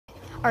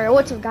Alright,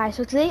 what's up guys?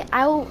 So today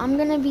I'm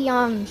gonna be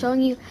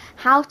showing you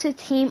how to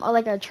tame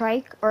like a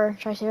trike or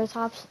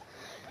triceratops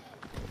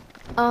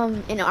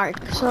in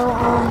Ark. So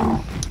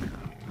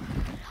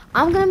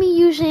I'm gonna be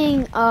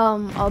using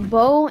a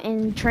bow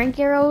and trank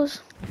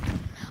arrows.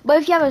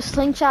 But if you have a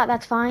slingshot,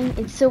 that's fine.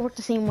 It still works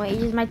the same way.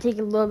 It just might take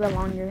a little bit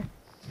longer.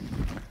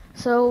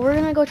 So we're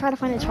gonna go try to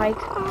find a trike.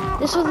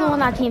 This was the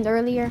one I tamed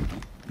earlier.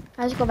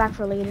 I'll just go back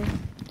for later.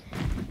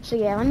 So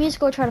yeah, let me just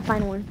go try to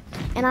find one.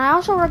 And I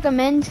also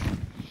recommend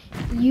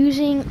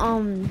using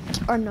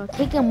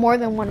taking more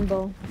than one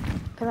bow,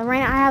 because right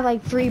now I have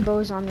like 3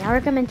 bows on me. I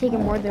recommend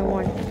taking more than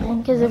one,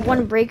 because if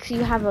one breaks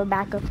you have a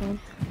backup plan.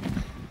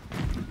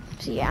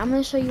 So yeah, I'm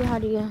gonna show you how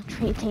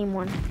to tame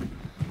one.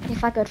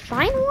 If I could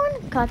find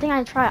one, because I think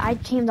I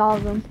tamed all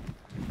of them.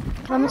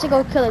 I'm gonna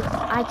go kill it.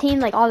 I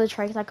tamed like all the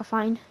trikes I could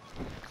find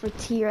for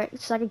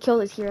T-Rex, so I could kill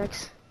the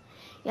T-Rex.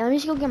 Yeah, let me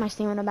just go get my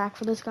stamina back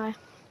for this guy.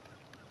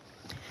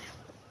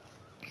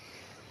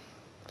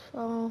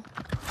 So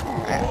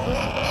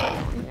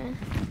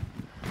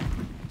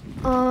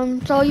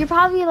so you're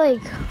probably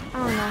like, I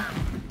don't know,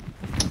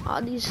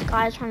 all these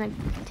guys trying to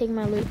take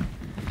my loot.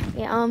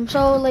 Yeah,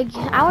 so like,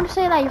 I would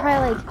say that you're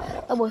probably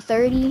like level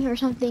 30 or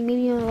something,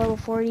 maybe even level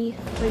 40,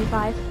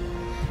 35.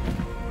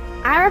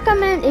 I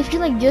recommend, if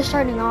you're like just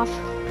starting off,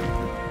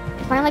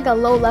 find like a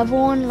low level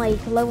one,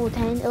 like level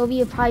 10. It'll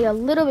be probably a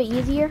little bit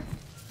easier.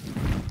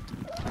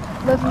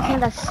 But if you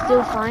can't, that's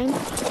still fine.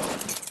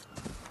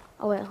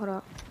 Oh wait, hold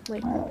up.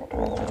 Wait.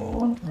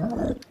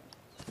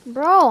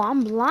 Bro,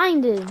 I'm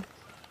blinded.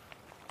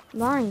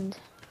 Blind.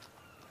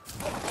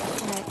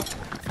 Alright.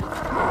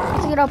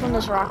 Let's get up on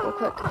this rock real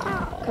quick,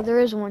 because there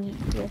is one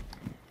here.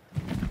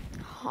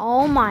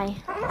 Oh my.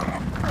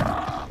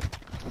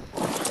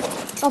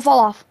 Don't fall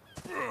off.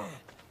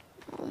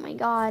 Oh my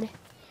god.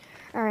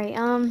 Alright,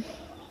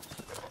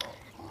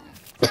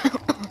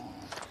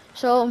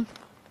 so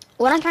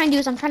what I'm trying to do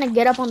is I'm trying to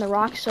get up on the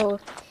rock so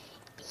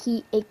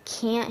it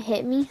can't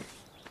hit me.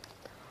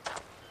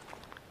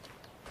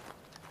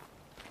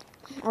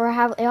 Or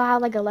it'll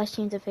have like a less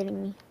chance of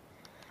hitting me.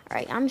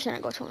 Alright, I'm just gonna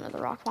go to another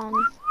rock follow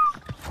me.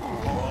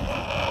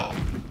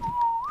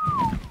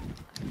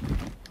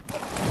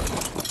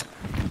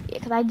 Yeah,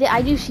 cause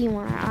I do see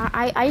one.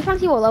 I just want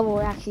to see what level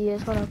it actually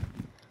is. Hold up.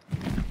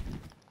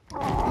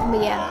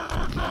 But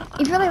yeah,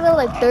 if you're like level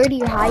like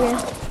 30 or higher,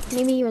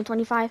 maybe even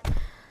 25,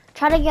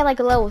 try to get like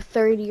a level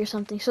 30 or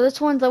something. So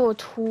this one's level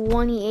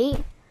 28.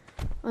 Okay,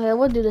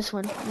 we'll do this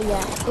one. But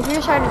yeah, if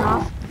you're starting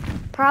off,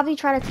 probably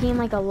try to tame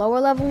like a lower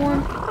level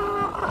one.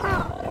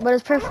 But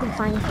it's perfectly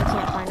fine if you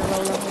can't find a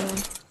low level one.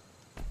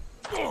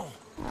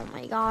 Oh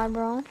my god,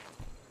 bro.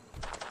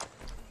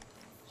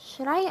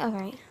 Should I?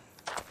 Okay.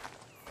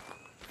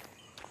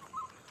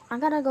 I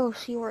gotta go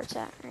see where it's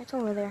at. It's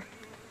over there.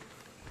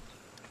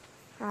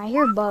 I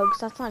hear bugs.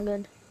 That's not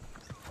good.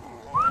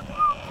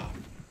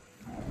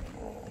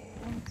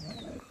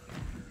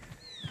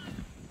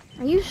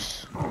 Are you?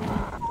 I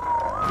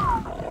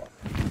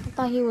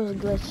thought he was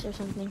glitched or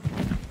something.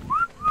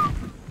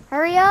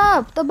 Hurry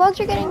up! The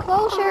bugs are getting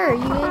closer,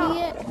 you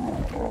idiot!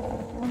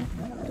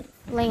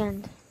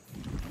 Land.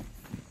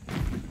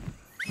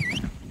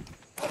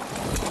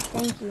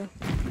 Thank you.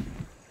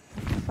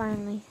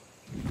 Finally.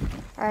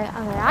 Alright,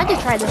 okay, I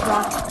just tried this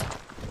rock.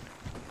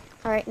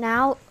 Alright,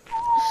 now,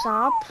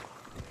 stop.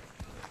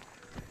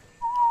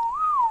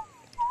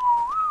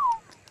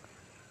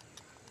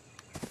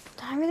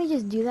 Did I really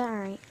just do that?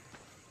 Alright.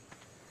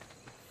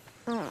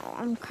 I don't know,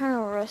 I'm kind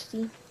of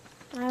rusty.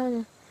 I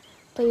haven't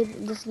played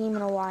this game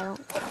in a while.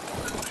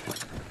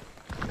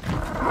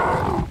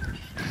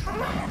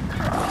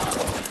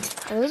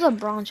 Oh, there's a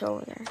broncho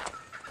over there.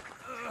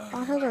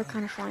 Bronchos are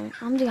kind of fine.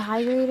 I'm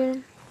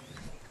dehydrated.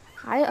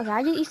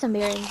 I just eat some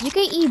berries. You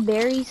can eat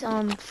berries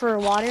for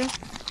water.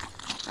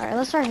 Alright,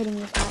 let's start hitting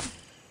this guy.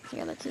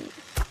 Here, let's eat.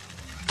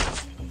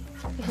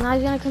 Okay, so now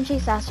he's gonna come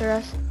chase after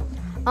us.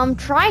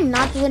 Try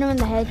not to hit him in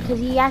the head, because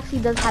he actually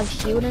does have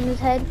shield in his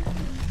head.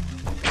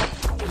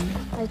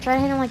 Like, try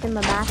to hit him like in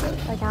the back,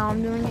 like how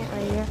I'm doing it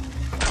right here.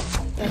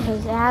 Yeah,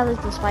 because it has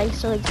like the spikes,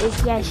 so like it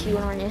has shield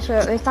on it, so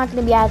it's not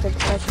gonna be as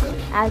effective.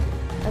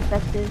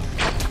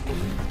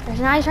 Okay,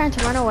 so now he's trying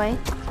to run away.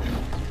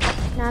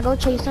 Now go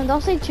chase him.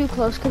 Don't stay too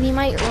close, because he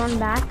might run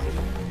back.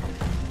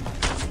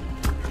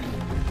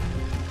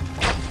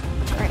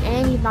 Alright,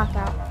 and he's knocked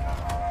out.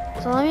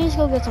 So let me just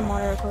go get some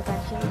water real quick,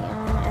 actually,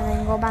 and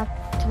then go back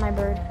to my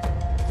bird.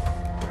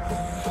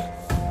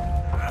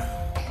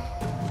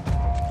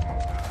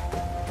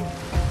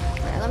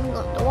 Alright, let me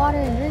go to the water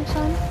and drink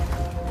some.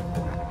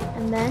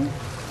 And then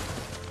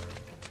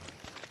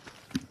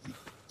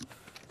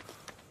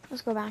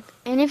let's go back.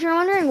 And if you're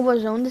wondering what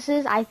zone this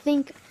is, I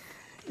think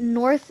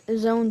North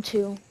Zone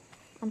 2.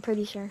 I'm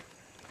pretty sure.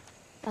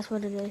 That's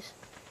what it is.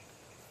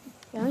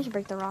 Yeah, let me just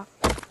break the rock.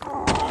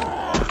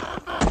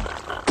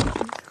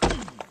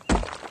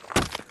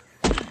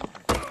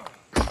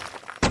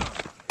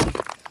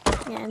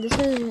 Yeah, and this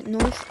is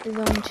North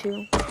Zone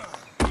 2.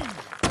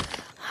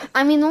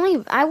 I mean,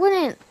 I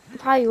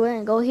probably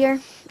wouldn't go here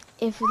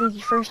if this is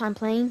your first time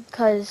playing,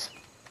 because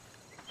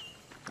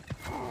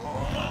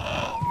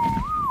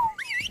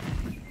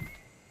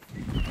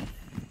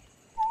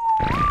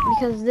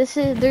because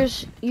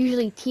there's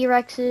usually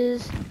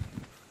T-Rexes.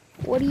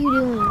 What are you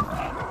doing?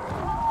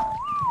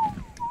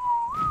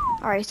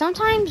 Alright,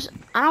 sometimes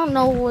I don't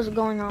know what's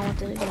going on with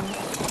this game.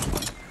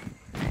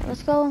 Alright,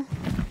 let's go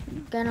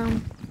get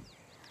them.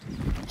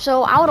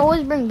 So I would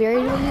always bring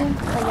berries with you.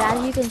 Like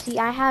as you can see,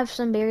 I have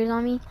some berries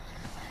on me.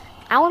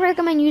 I would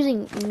recommend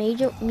using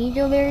major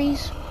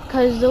berries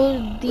because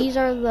these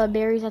are the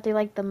berries that they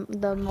like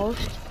the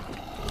most.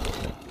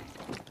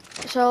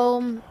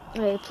 So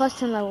okay, plus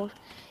 10 levels.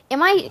 It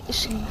might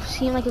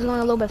seem like it's going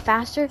a little bit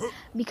faster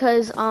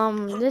because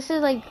this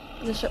is like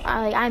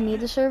I made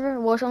the server.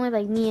 Well, it's only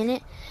like me in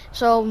it,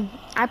 so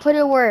I put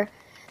it where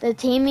the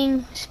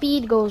taming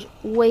speed goes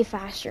way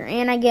faster,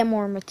 and I get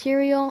more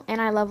material,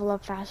 and I level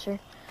up faster.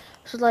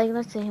 So like,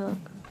 let's say, look,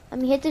 let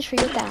me hit this tree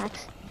with the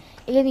axe.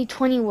 It gave me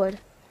 20 wood.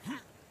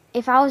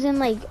 If I was in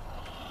like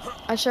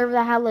a server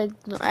that had like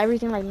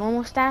everything like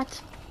normal stats,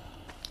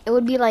 it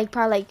would be like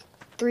probably like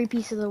 3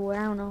 pieces of wood.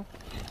 I don't know.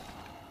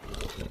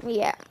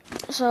 Yeah.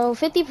 So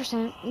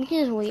 50%. You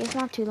can just wait. It's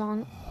not too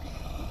long.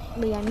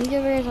 But yeah,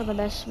 meteor berries are the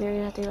best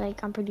berries that they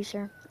like. I'm pretty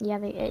sure. Yeah,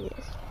 it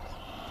is.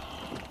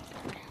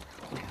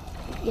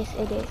 Yes,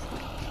 it is.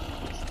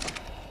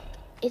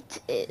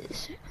 It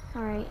is.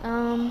 All right.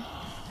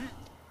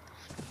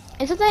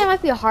 It's something that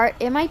might be hard.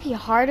 It might be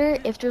harder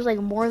if there's like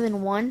more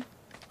than one.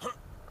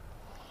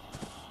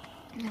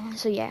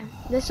 So yeah,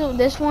 this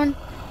one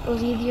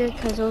was easier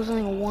because there was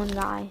only one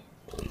guy.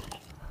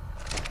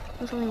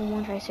 There was only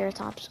one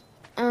Triceratops.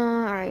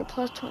 Alright,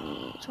 plus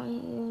 20,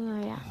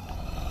 yeah.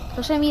 So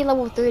it's gonna be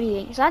level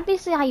 38. So that's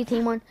basically how you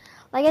tame one.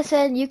 Like I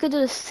said, you could do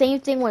the same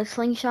thing with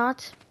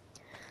slingshots.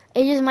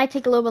 It just might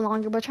take a little bit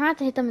longer, but try not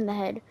to hit them in the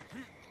head.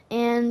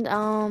 And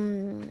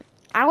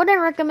I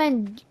wouldn't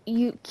recommend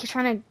you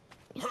trying to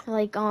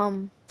like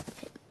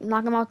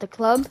knock them out with the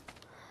club.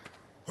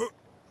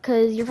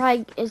 Cause you're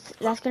probably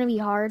that's gonna be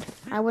hard.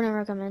 I wouldn't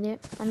recommend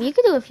it. I mean, you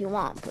could do it if you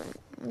want, but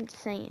I'm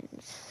just saying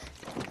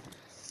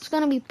it's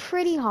gonna be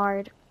pretty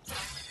hard.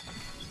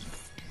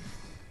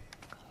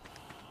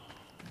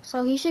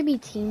 So he should be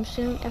team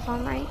soon, if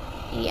I'm right.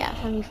 Yeah,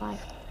 75.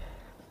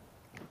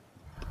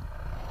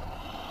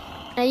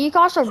 And you can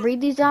also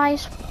breed these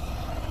guys,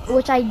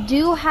 which I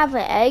do have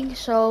an egg.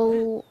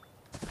 So,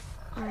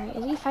 all right,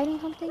 is he fighting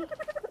something?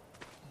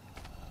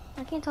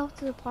 I can't tell if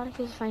the product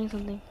is fighting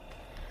something.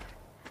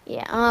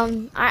 Yeah,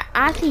 I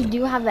actually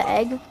do have an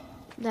egg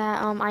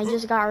that I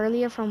just got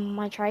earlier from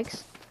my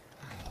trikes.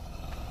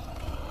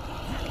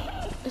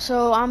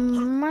 So I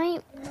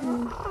might,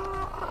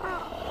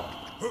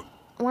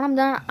 when I'm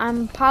done,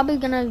 I'm probably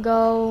gonna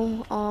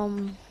go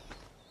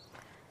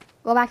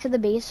go back to the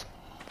base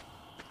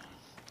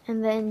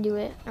and then do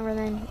it, or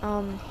then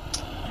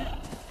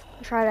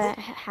try to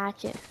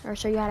hatch it, or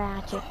show you how to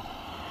hatch it.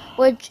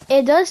 Which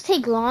it does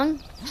take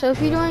long. So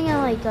if you're doing it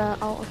like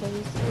oh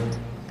okay,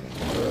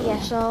 yeah.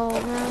 So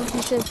now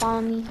you should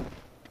follow me.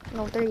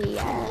 No, 30,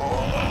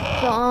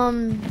 yeah. So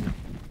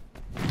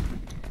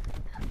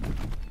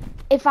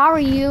if I were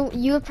you,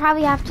 you would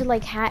probably have to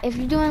like if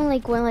you're doing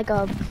like when like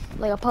a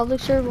public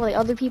server with like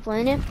other people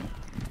in it,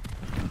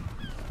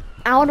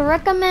 I would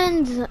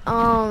recommend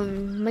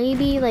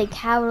maybe like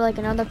have like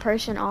another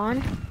person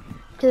on,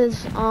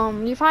 cause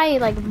you probably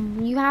like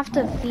you have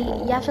to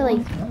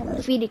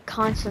feed it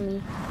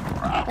constantly.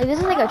 Like this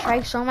is like a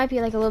trike, so it might be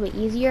like a little bit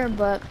easier,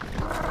 but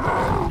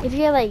if you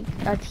get like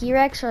a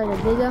T-Rex or like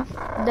a Giga,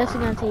 that's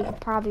gonna take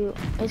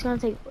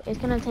it's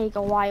gonna take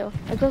a while.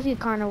 Especially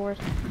carnivores.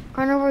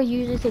 Carnivores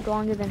usually take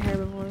longer than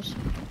herbivores.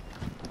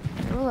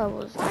 What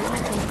level is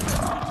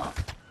that?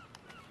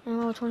 And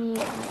level 28.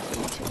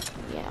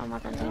 Yeah, I'm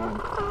not gonna take them.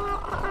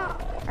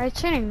 Alright,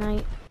 it's turning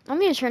night. I'm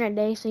gonna turn it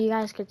day so you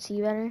guys could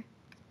see better.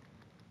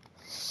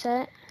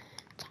 Set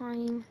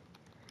time.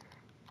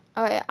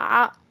 Alright,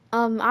 I'll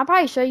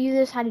probably show you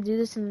this how to do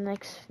this in the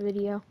next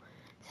video.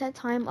 Set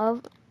time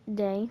of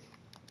day.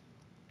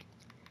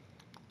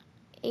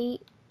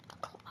 8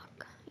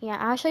 o'clock. Yeah,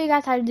 I'll show you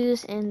guys how to do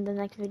this in the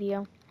next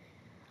video.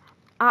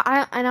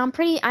 I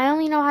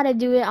only know how to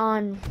do it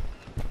on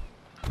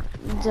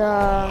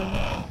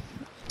the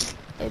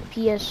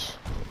PS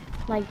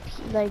like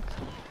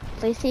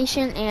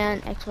PlayStation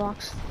and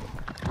Xbox.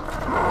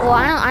 Well,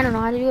 I don't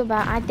know how to do it,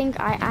 but I think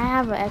I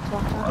have an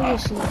Xbox. I think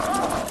you see.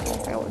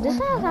 Right, this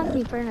has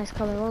actually a pretty nice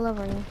color. What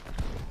level are you?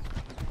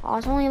 Oh,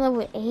 it's only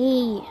level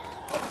 8.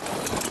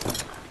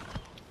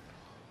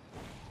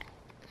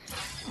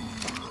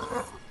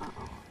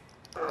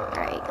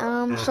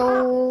 Alright,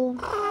 so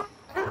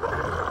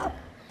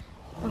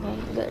okay,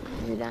 good.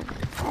 You're done.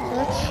 So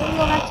let's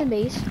go back to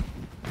base.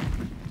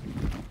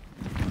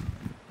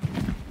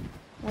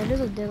 Oh,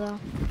 there's a dillo.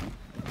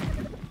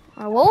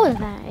 Oh, what was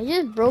that? It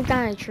just broke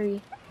down a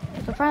tree.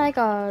 So probably like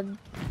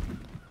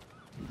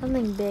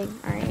something big.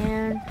 Alright,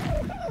 and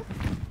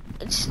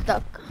it's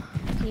stuck.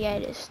 Yeah,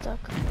 it is stuck.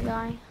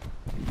 Guy.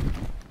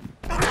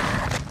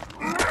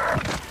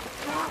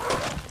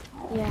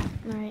 Yeah,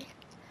 alright.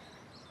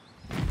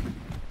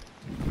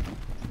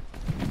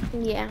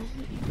 Yeah.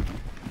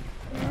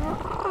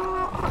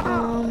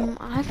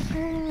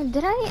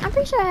 Did I? I'm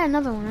pretty sure I had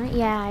another one, right?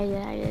 Yeah, I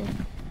did.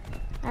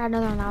 I had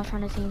another one that I was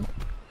trying to team.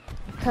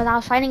 Because I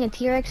was fighting a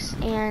T-Rex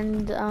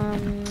and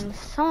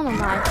some of them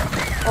died.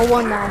 Or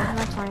one died.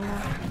 That's fine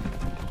now.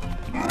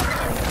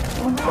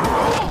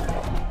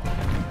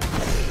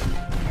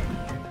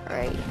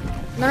 Alright.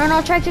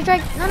 No, Trike. No,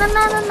 Trike,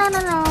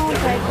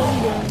 what are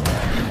you doing?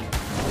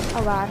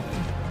 Oh god.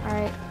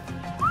 Alright.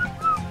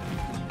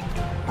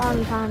 Follow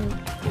me.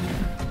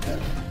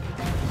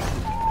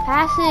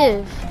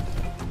 Passive.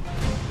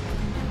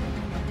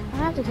 I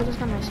have to kill this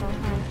guy myself.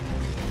 Alright.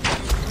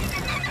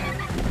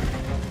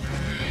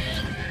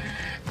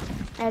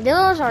 Yeah,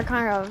 those are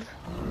kind of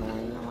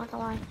annoying, I'm not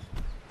gonna lie.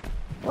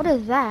 What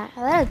is that?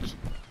 That's...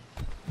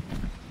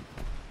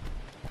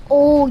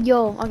 Oh,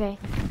 yo, okay.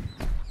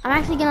 I'm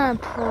actually gonna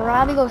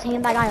probably go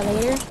tame that guy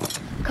later.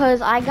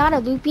 Because I got a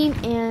loop beam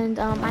and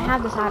I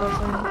have the saddle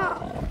for him.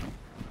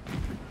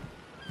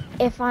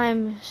 If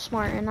I'm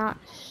smart and not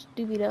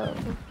stupid up.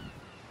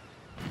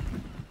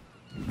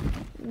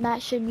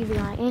 That should be the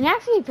guy. And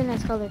actually a pretty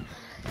nice color.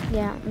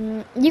 Yeah.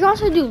 You can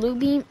also do loop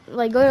beam,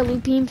 like go to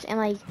loop beams and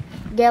like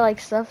get like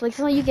stuff. Like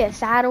sometimes you get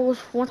saddles.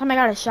 One time I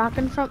got a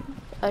shotgun from,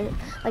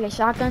 like a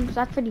shotgun. So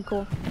that's pretty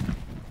cool.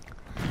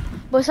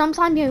 But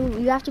sometimes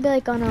you have to be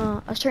like on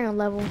a certain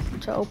level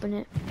to open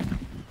it.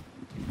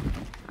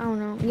 I don't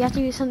know. You have to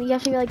do something. You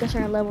have to be like a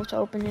certain level to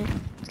open it.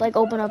 It's like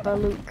open up a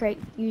loot crate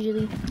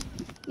usually.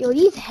 Yo,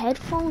 these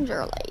headphones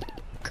are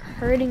like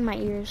hurting my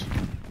ears.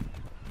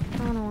 I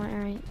don't know why.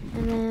 Alright.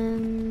 And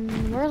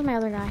then where's my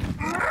other guy?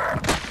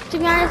 To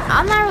be honest,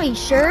 I'm not really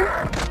sure,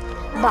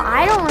 but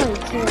I don't really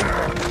care.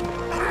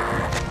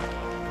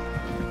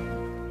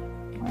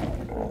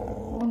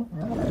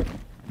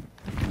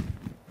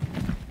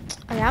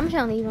 Okay, I'm just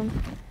gonna leave him.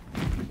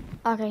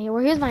 Okay,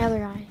 well here's my other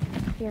guy.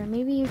 Here,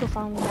 maybe you can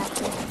follow me back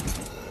here.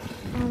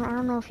 I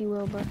don't know if you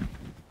will, but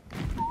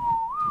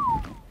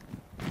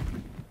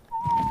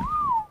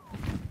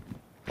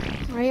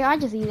right, I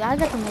just got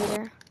them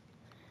later.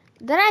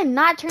 Did I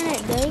not turn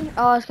it day?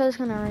 Oh, it's because it's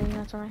gonna rain.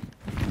 That's alright.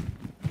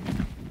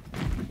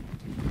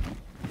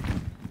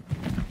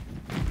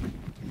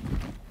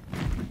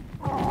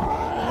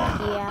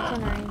 Yeah, it's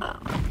gonna rain.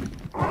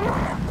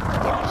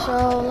 So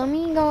let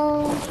me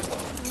go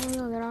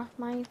get off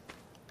my.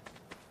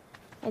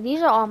 Yeah,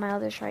 these are all my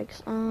other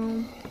strikes.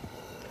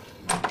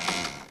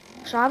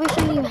 So I'll be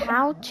showing you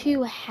how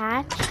to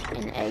hatch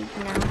an egg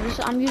now.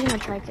 I'm using a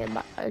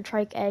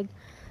trike egg.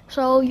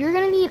 So you're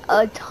gonna need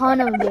a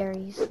ton of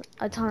berries,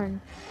 a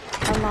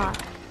lot.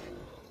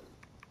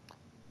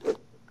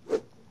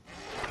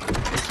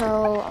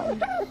 So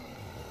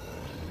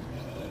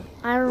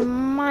I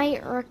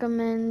might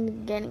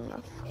recommend getting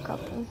a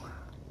couple.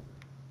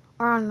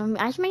 Or I don't know,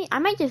 I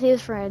might just save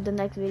this for the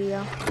next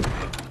video.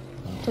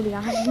 To be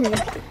honest,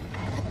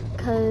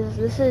 because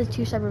this is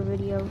 2 separate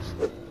videos.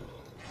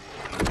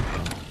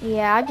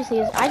 Yeah, I just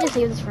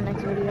save this for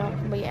next video.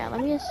 But yeah,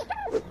 let me just.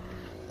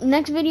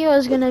 Next video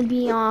is gonna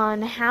be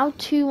on how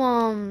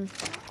to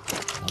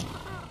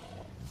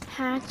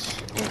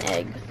hatch an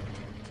egg,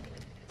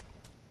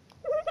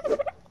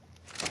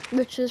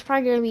 which is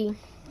probably gonna be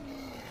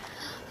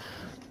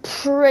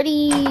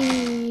pretty.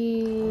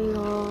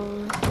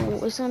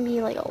 It's gonna be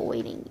like a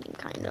waiting game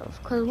kind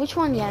of. Cause which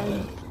one? Yeah,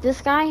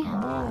 this guy.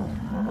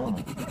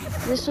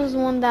 This was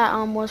one that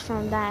was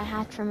from that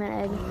hatched from an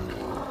egg.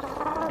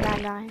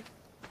 That guy.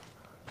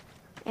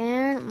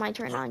 And my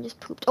turn on just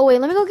pooped. Oh wait,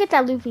 let me go get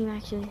that loop beam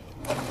actually.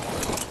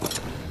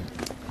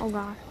 Oh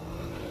god.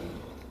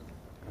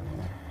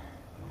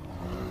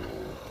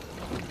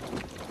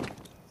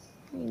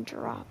 Let me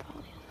drop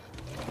all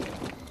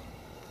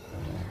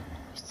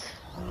these.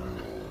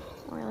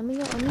 Alright, let me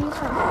go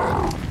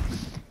start.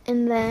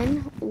 And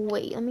then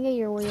wait, let me get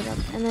your weight up.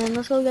 And then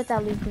let's go get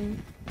that loop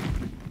beam.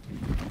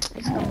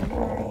 It's going.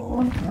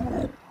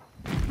 Alright.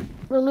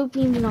 The loop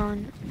beam's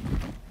gone.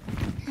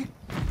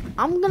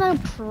 I'm gonna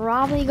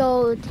probably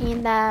go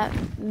tame that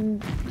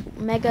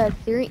mega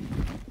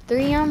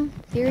therium.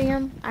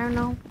 I don't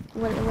know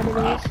what it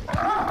is.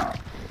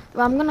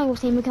 But I'm gonna go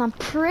tame it because I'm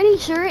pretty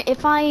sure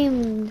if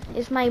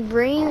my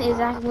brain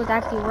was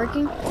actually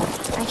working,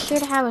 I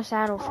should have a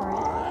saddle for it.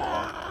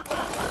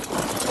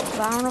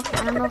 But I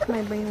don't know if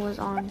my brain was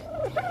on.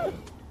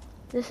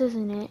 This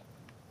isn't it.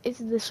 It's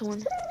this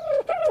one.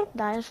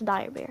 That's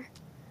Dire Bear.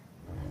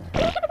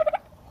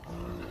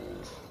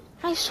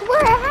 I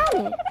swear I had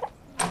it.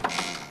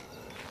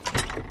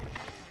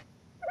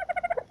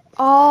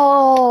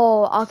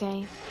 Oh,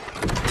 okay.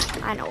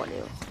 I know what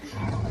it was.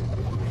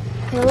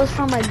 It was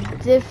from a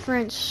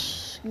different.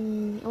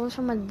 It was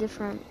from a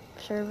different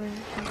server.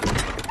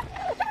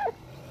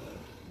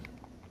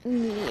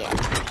 Yeah,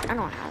 I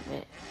don't have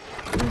it.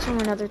 It's from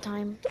another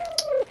time.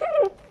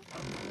 All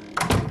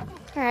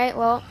right,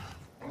 well.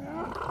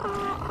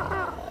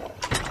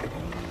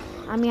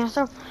 I mean, I'm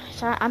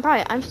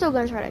still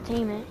gonna try to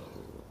tame it.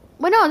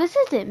 But no, this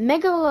is it.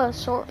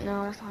 Megalosaurus.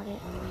 No, that's not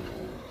it.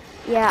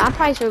 Yeah, I'm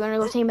probably still gonna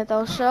go tame it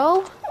though.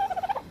 So,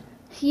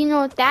 you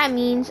know what that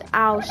means.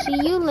 I'll see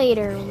you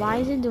later. Why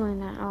is it doing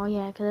that? Oh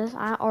yeah, cause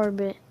I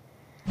orbit.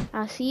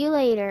 I'll see you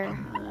later.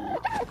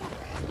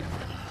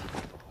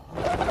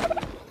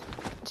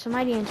 dance.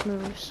 My dance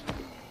moves.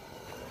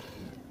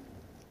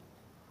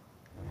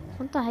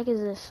 What the heck is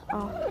this?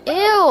 Oh.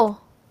 Ew!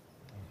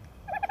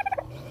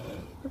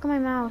 Look at my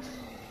mouth.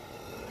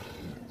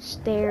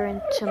 Stare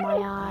into my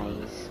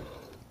eyes.